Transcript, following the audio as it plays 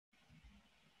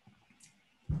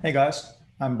Hey guys,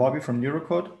 I'm Bobby from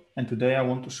Neurocode, and today I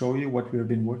want to show you what we have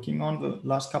been working on the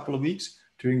last couple of weeks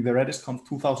during the RedisConf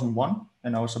 2001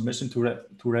 and our submission to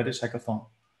Redis Hackathon.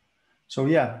 So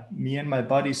yeah, me and my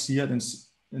buddies Siad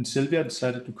and Sylvia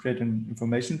decided to create an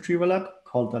information retrieval app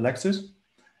called Alexis.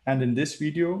 And in this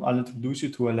video, I'll introduce you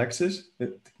to Alexis,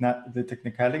 the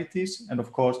technicalities, and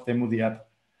of course, demo the app.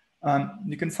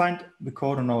 You can find the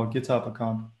code on our GitHub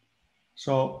account.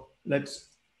 So let's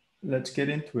get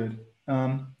into it.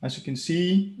 As you can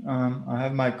see, I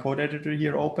have my code editor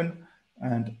here open,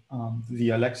 and the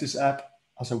Alexis app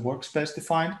has a workspace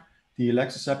defined. The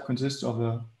Alexis app consists of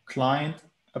a client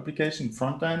application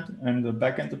front end and the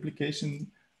backend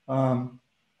application, the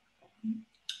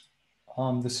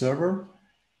server.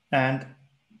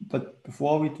 But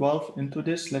before we delve into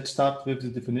this, let's start with the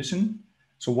definition.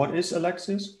 So what is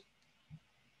Alexis?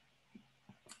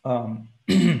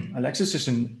 Alexis is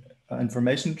an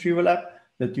information retrieval app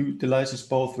that utilizes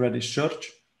both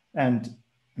RedisSearch and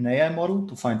an AI model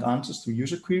to find answers to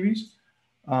user queries.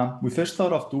 We first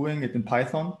thought of doing it in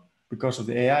Python because of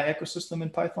the AI ecosystem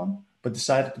in Python, but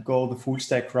decided to go the full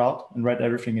stack route and write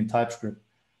everything in TypeScript.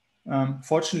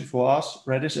 Fortunately for us,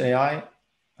 RedisAI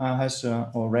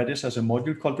Redis has a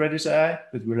module called RedisAI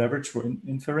that we leverage for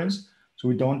inference, so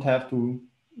we don't have to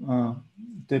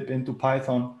dip into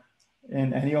Python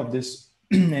in any of this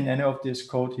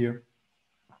code here.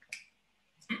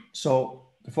 So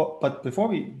before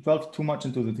we delve too much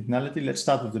into the technicality, let's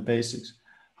start with the basics,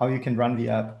 how you can run the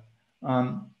app.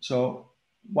 So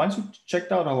once you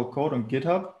checked out our code on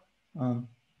GitHub,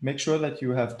 make sure that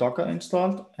you have Docker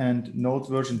installed and Node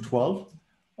version 12.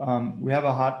 We have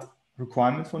a hard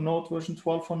requirement for Node version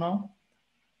 12 for now.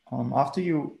 After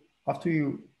you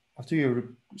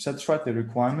satisfied the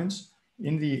requirements,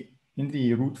 in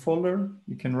the root folder,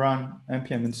 you can run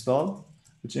npm install,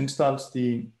 which installs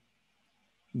the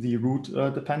root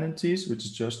dependencies, which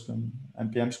is just an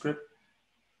npm script.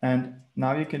 And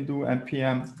now you can do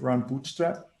npm run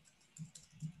bootstrap.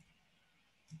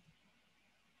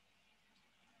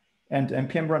 And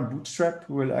npm run bootstrap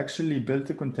will actually build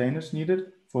the containers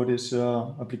needed for this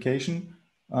application,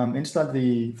 install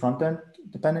the front-end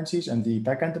dependencies and the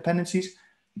back-end dependencies,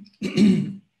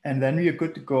 and then we are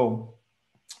good to go.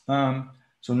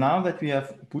 So now that we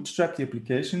have bootstrapped the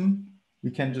application,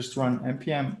 we can just run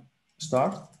npm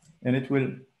start, and it will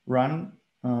run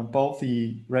both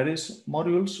the Redis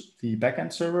modules, the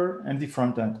backend server, and the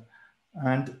front-end,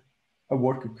 and a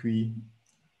worker queue.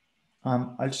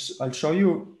 I'll show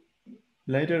you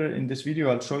later in this video.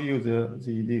 I'll show you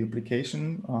the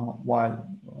application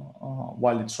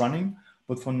while it's running.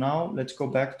 But for now, let's go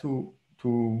back to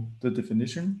the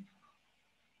definition.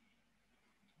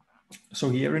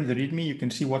 So here in the README, you can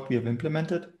see what we have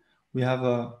implemented. We have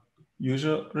a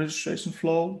user registration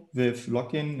flow with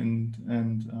login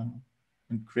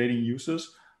and creating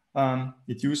users. The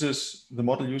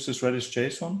model uses Redis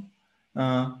JSON.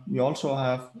 We also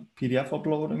have PDF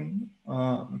uploading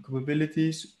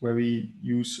capabilities where we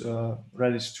use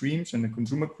Redis streams and the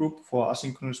consumer group for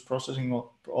asynchronous processing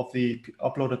of the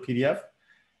uploaded PDF.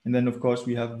 And then, of course,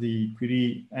 we have the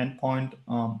query endpoint,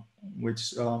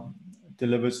 which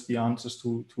delivers the answers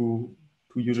to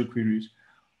user queries.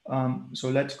 So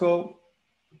let's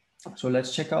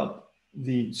check out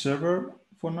the server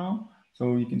for now.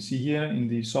 So you can see here in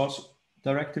the source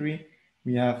directory,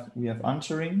 we have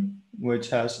answering, which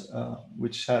has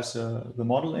the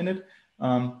model in it.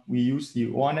 We use the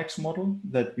ONX model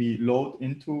that we load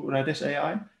into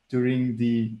RedisAI during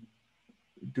the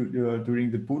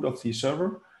boot of the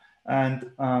server,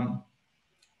 and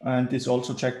it's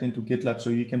also checked into GitLab, so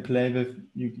you can play with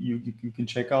you can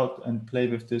check out and play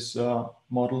with this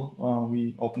model.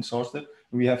 We open sourced it.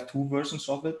 We have two versions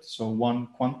of it. So one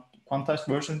quantized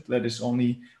version that is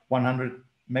only 100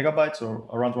 megabytes or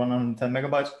around 110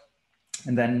 megabytes,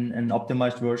 and then an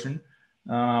optimized version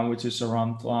which is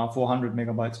around 400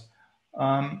 megabytes.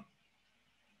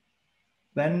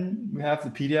 Then we have the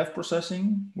PDF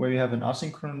processing, where you have an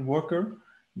asynchronous worker,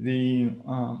 the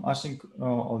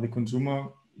or the consumer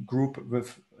group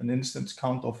with an instance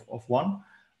count of 1,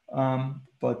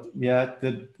 but we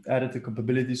added the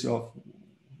capabilities of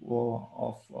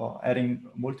adding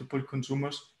multiple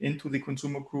consumers into the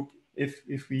consumer group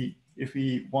if we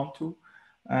want to,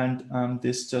 and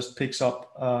this just picks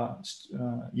up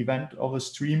event of a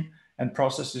stream and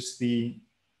processes the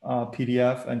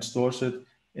PDF and stores it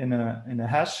in a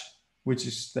hash, which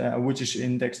is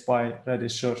indexed by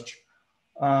RedisSearch.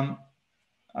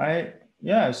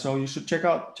 So you should check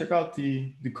out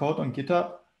the code on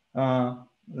GitHub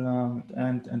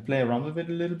and play around with it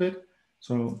a little bit.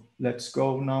 So let's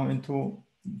go now into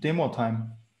demo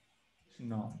time.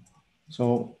 Now,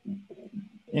 So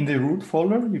in the root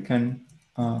folder, you can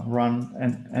run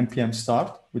an npm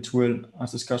start, which will,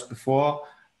 as discussed before,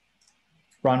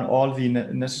 run all the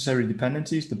necessary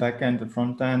dependencies, the backend, the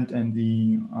front end, and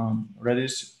the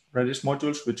Redis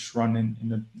modules, which run in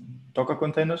the Docker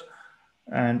containers.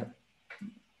 And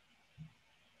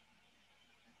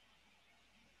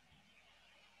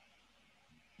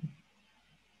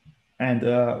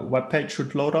a web page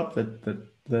should load up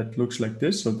that looks like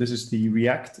this. So this is the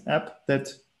React app that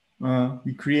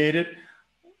we created.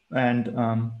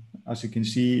 And as you can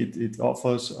see, it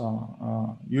offers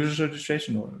user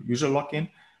registration or user login.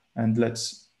 And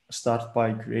let's start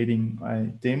by creating a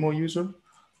demo user.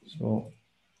 So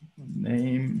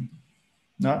name,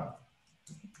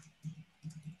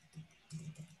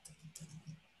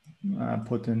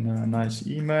 put in a nice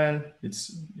email.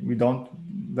 We don't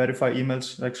verify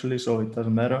emails actually, so it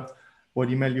doesn't matter what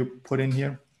email you put in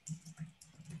here.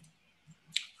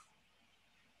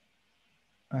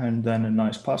 And then a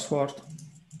nice password.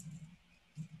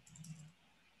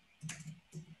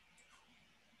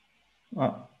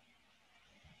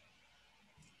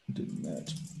 Didn't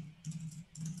match.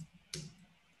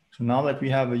 So now that we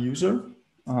have a user,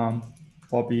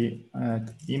 Bobby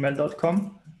at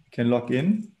email.com, can log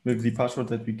in with the password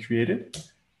that we created.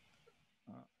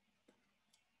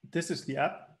 This is the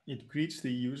app. It greets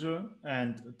the user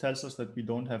and tells us that we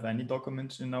don't have any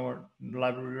documents in our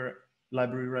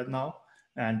library right now,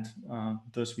 and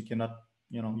thus we cannot,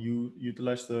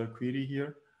 utilize the query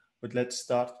here. But let's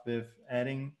start with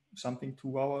adding something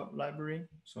to our library.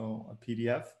 So a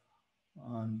PDF,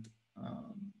 and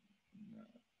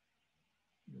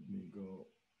let me go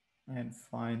and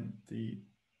find the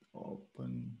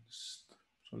open.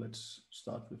 So let's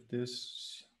start with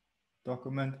this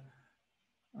document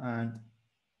and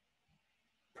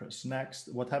press next.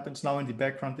 What happens now in the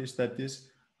background is that this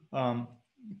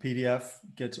PDF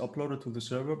gets uploaded to the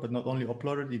server, but not only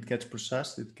uploaded, it gets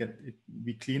processed.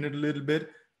 We clean it a little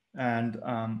bit, and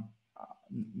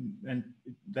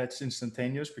that's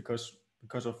instantaneous because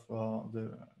of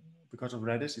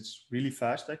Redis. It's really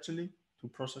fast actually to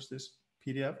process this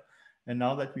PDF. And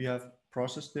now that we have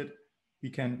processed it, we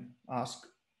can ask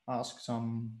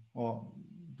some or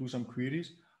do some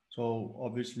queries. So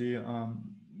obviously,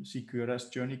 CQRS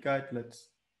journey guide. Let's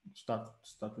start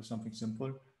with something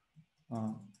simple.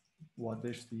 What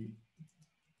is the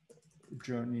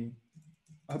journey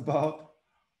about?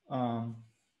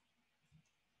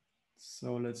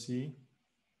 So let's see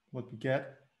what we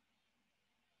get.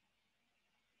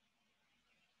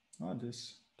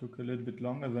 This took a little bit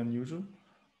longer than usual.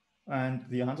 And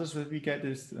the answers that we get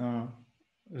is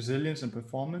resilience and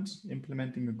performance,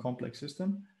 implementing a complex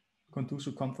system,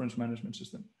 conducive conference management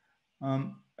system.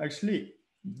 Actually,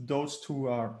 those two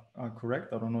are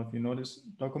correct. I don't know if you know this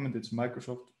document. It's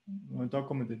Microsoft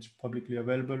document. It's publicly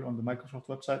available on the Microsoft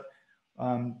website.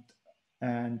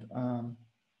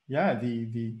 Yeah,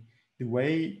 the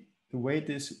way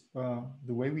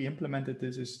we implemented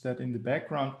this is that in the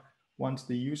background, once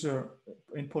the user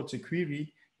inputs a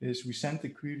query, is we send the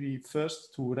query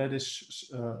first to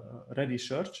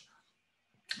RedisSearch,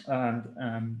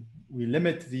 and we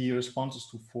limit the responses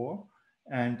to 4.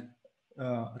 And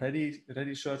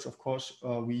RedisSearch, of course,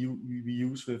 we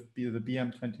use with the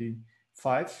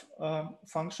BM25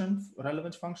 function,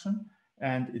 relevance function,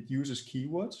 and it uses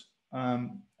keywords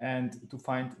and to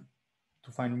find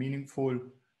meaningful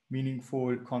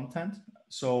content.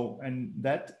 So, and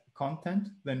that content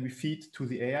then we feed to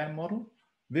the AI model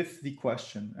with the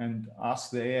question and ask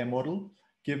the AI model,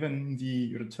 given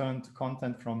the returned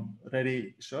content from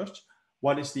RedisSearch,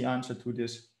 what is the answer to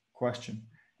this question?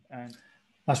 And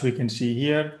as we can see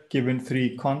here, given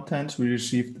 3 contents, we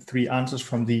received 3 answers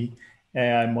from the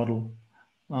AI model.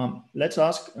 Let's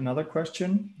ask another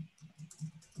question.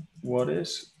 What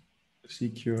is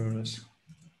CQRS?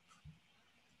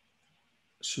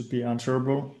 Should be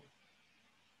answerable.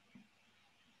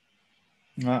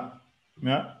 Yeah,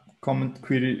 comment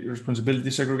query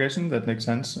responsibility segregation, that makes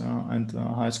sense, and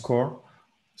high score.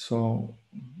 So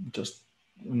just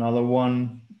another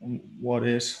one. What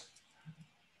is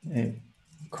a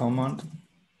command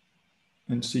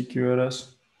in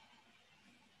CQRS?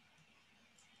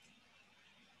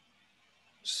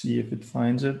 See if it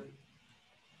finds it.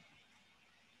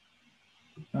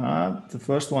 The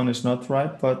first one is not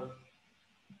right, but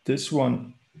this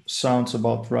one sounds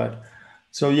about right.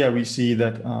 So yeah, we see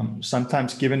that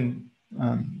sometimes given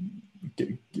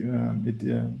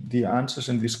the answers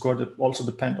in the score that also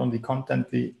depend on the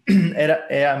content the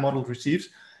AI model receives,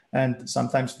 and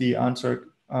sometimes the answer,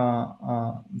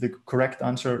 the correct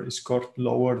answer is scored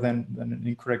lower than an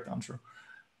incorrect answer.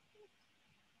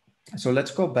 So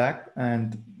let's go back,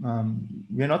 and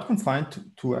we're not confined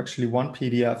to actually one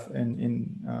PDF.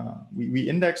 We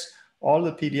index all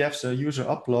the PDFs a user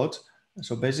uploads.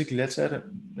 So basically, let's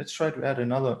try to add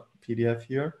another PDF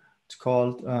here. It's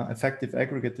called Effective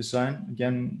Aggregate Design.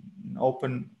 Again, an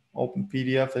open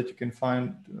PDF that you can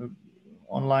find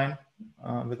online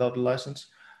without a license,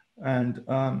 and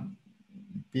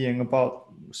being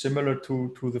about similar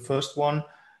to the first one.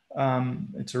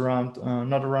 It's around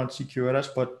not around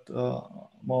CQRS, but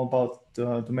more about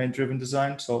domain-driven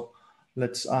design. So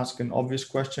let's ask an obvious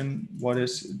question: what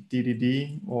is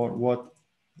DDD, or what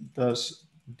does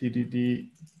DDD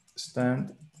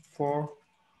stand for?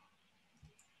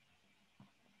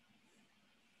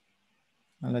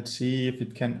 And let's see if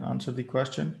it can answer the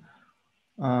question.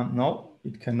 No,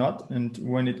 it cannot. And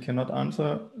when it cannot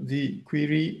answer the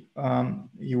query,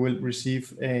 you will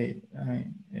receive a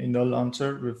null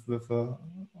answer with a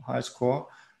high score.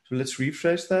 So let's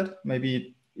rephrase that.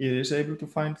 Maybe it is able to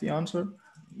find the answer.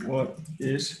 What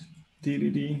is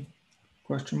DDD?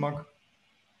 Question mark.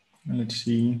 And let's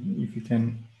see if you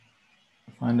can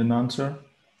find an answer.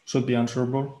 Should be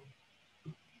answerable.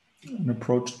 An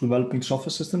approach to developing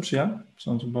software systems. Yeah,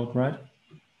 sounds about right.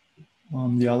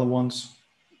 The other ones.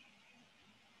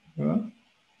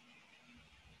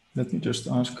 Let me just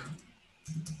ask.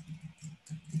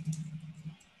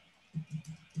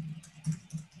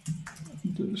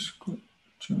 This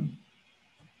question.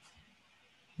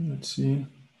 Let's see.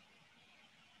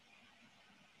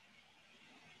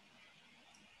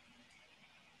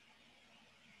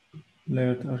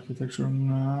 Layered architecture.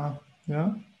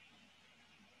 Yeah.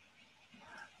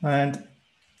 And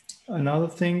another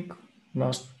thing,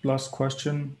 last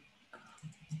question.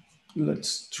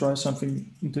 Let's try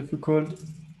something difficult.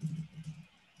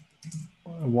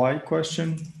 A why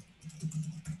question.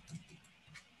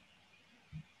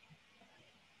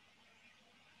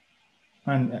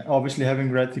 And obviously,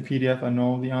 having read the PDF, I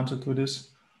know the answer to this,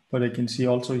 but I can see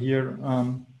also here,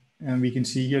 and we can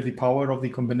see here the power of the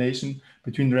combination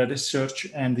between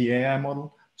RedisSearch and the AI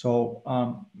model. So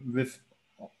with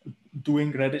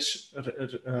doing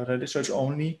RedisSearch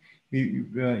only,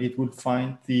 it would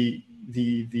find the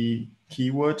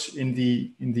keywords in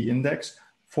the index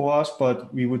for us,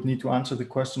 but we would need to answer the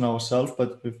question ourselves.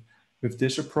 But with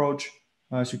this approach,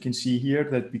 as you can see here,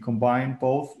 that we combine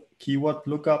both keyword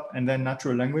lookup and then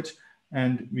natural language,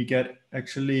 and we get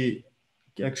actually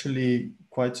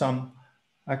quite some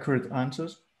accurate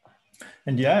answers.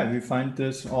 And yeah, we find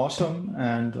this awesome,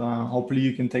 and hopefully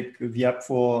you can take the app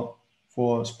for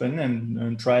a spin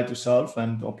and try it yourself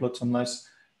and upload some nice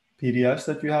PDFs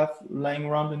that you have laying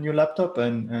around in your laptop,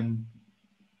 and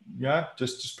yeah,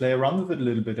 just play around with it a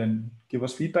little bit and give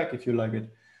us feedback if you like it.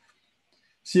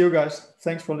 See you guys.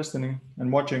 Thanks for listening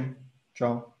and watching.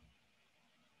 Ciao.